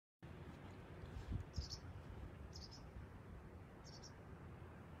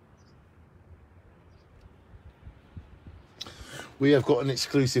We have got an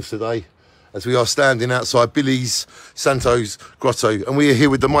exclusive today as we are standing outside Billy's Santo's Grotto, and we are here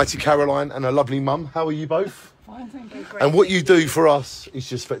with the mighty Caroline and her lovely mum. How are you both? Fine, thank you. And what you do for us is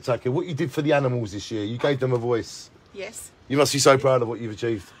just spectacular. What you did for the animals this year, you gave them a voice. Yes. You must be so proud of what you've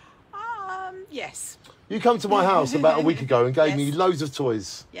achieved. Yes. You come to my house about a week ago and gave me loads of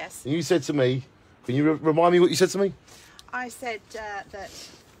toys. Yes. And you said to me, can you remind me what you said to me? I said that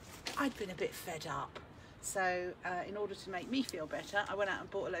I'd been a bit fed up. So in order to make me feel better, I went out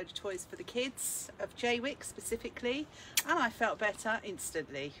and bought a load of toys for the kids, of Jaywick specifically, and I felt better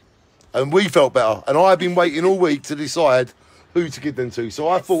instantly. And we felt better. And I've been waiting all week to decide who to give them to. So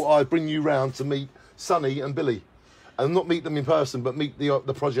I thought I'd bring you round to meet Sonny and Billy. And not meet them in person, but meet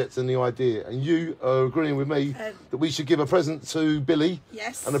the project and the idea. And you are agreeing with me that we should give a present to Billy.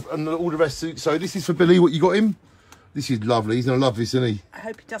 Yes. And all the rest. So this is for Billy, what you got him? This is lovely. He's going to love this, isn't he? I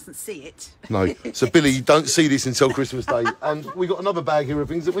hope he doesn't see it. No. So Billy, don't see this until Christmas Day. And we got another bag here of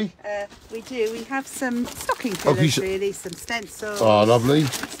things, haven't we? We do. We have some stocking fillers, really. Some stencils. Oh, lovely.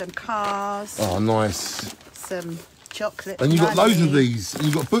 Some cars. Oh, nice. Some chocolate. And you got loads of these. And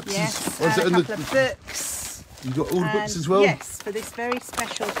you got books. Yes, and a couple of books. You got all the books as well? Yes, for this very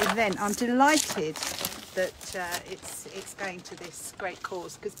special event. I'm delighted that it's going to this great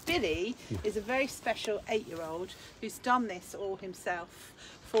cause, because Billy is a very special 8-year-old who's done this all himself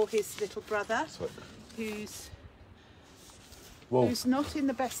for his little brother, who's not in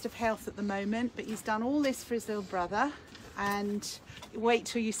the best of health at the moment, but he's done all this for his little brother. And wait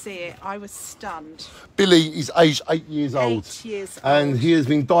till you see it. I was stunned. Billy is aged 8 years old. 8 years old. And he has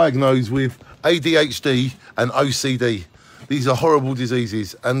been diagnosed with ADHD and OCD. These are horrible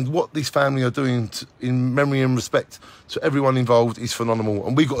diseases. And what this family are doing in memory and respect to everyone involved is phenomenal.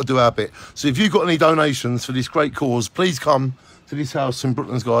 And we've got to do our bit. So if you've got any donations for this great cause, please come to this house in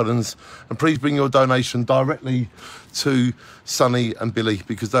Brooklands Gardens and please bring your donation directly to Sonny and Billy,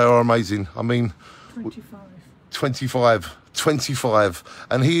 because they are amazing. I mean... 25,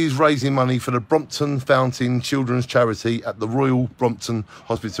 and he is raising money for the Brompton Fountain Children's Charity at the Royal Brompton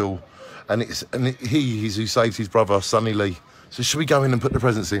Hospital, and he is who saved his brother Sonny Lee. So should we go in and put the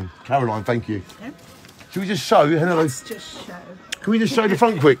presents in? Caroline, thank you. Yeah. Should we just show? Let's just show. Can we just show the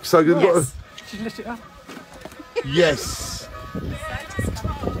front quick? So we've got Should you lift it up? Yes.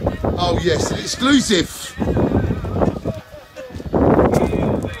 Oh yes, an exclusive.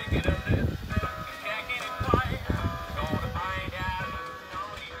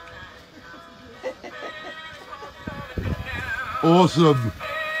 Awesome.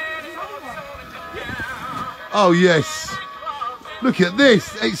 Oh yes. Look at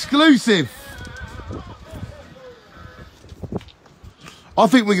this, exclusive. I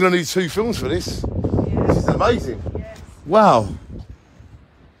think we're going to need 2 films for this. Yes. This is amazing. Yes. Wow.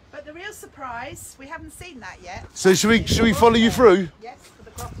 But the real surprise, we haven't seen that yet. So should we follow you through? Yes, for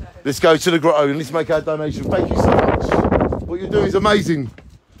the grotto. Let's go to the grotto and let's make our donation. Thank you so much. What you're doing is amazing.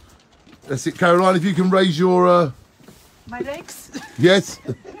 That's it, Caroline. If you can raise your my legs? Yes.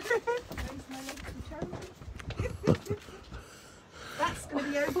 That's going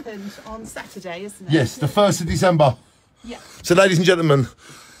to be opened on Saturday, isn't it? Yes, the 1st of December. Yeah. So, ladies and gentlemen,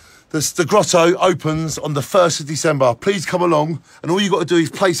 the grotto opens on the 1st of December. Please come along, and all you've got to do is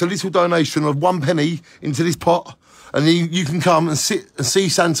place a little donation of 1 penny into this pot, and you can come and sit and see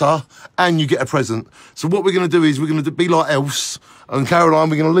Santa, and you get a present. So what we're going to do is we're going to be like elves, and Caroline,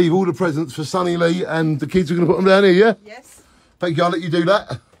 we're going to leave all the presents for Sonny Lee, and the kids are going to put them down here, yeah? Yes. Thank you, I'll let you do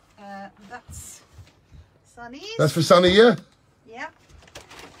that. That's Sonny's. That's for Sonny, yeah? Yeah.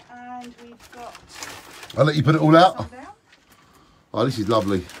 And we've got... I'll let you put it all out. Oh, this is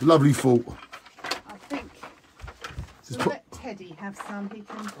lovely. Lovely thought. I think we'll let Teddy have some. He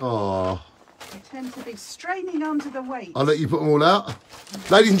can... Oh. They tend to be straining under the weight. I'll let you put them all out.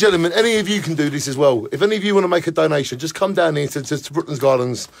 Ladies and gentlemen, any of you can do this as well. If any of you want to make a donation, just come down here to Brooklands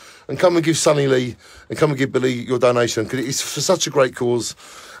Gardens and come and give Sonny Lee and come and give Billy your donation, because it is for such a great cause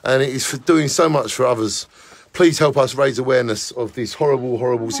and it is for doing so much for others. Please help us raise awareness of this horrible,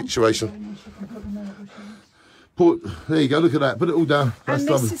 horrible situation. There you go, look at that. Put it all down. That's and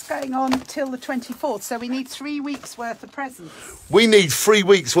this lovely. is going on till the 24th, so we need 3 weeks worth of presents. We need 3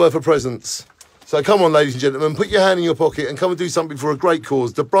 weeks worth of presents. So come on, ladies and gentlemen, put your hand in your pocket and come and do something for a great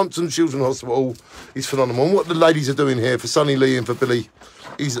cause. The Brompton Children's Hospital is phenomenal. And what the ladies are doing here for Sonny Lee and for Billy,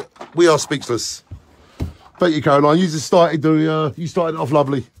 we are speechless. Thank you, Caroline. You just started you started off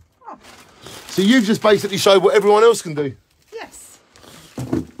lovely. Oh. So you've just basically showed what everyone else can do. Yes.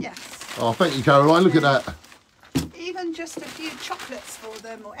 Yes. Oh, thank you, Caroline. Look at that. Even just a few chocolates for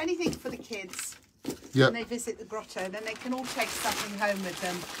them or anything for the kids. Yep. When they visit the grotto, then they can all take something home with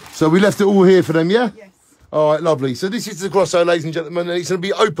them. So we left it all here for them, yeah? Yes. All right, lovely. So this is the Grotto, ladies and gentlemen, and it's going to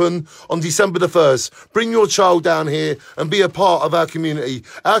be open on December the 1st. Bring your child down here and be a part of our community.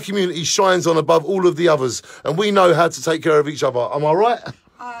 Our community shines on above all of the others, and we know how to take care of each other. Am I right?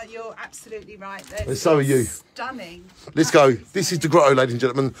 You're absolutely right. And so are you. Stunning. Let's go. This is the Grotto, ladies and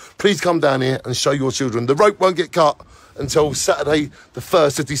gentlemen. Please come down here and show your children. The rope won't get cut until Saturday, the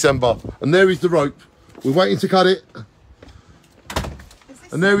 1st of December. And there is the rope. We're waiting to cut it.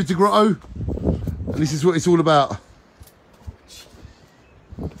 And there is the Grotto. And this is what it's all about.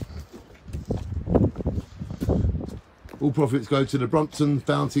 All profits go to the Brompton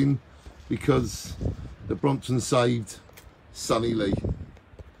Fountain because the Brompton saved Sonny Lee.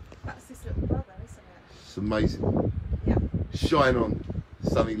 That's his little brother, isn't it? It's amazing. Yeah. Shine on,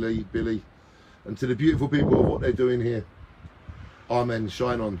 Sonny Lee, Billy. And to the beautiful people of what they're doing here. Amen.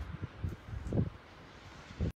 Shine on.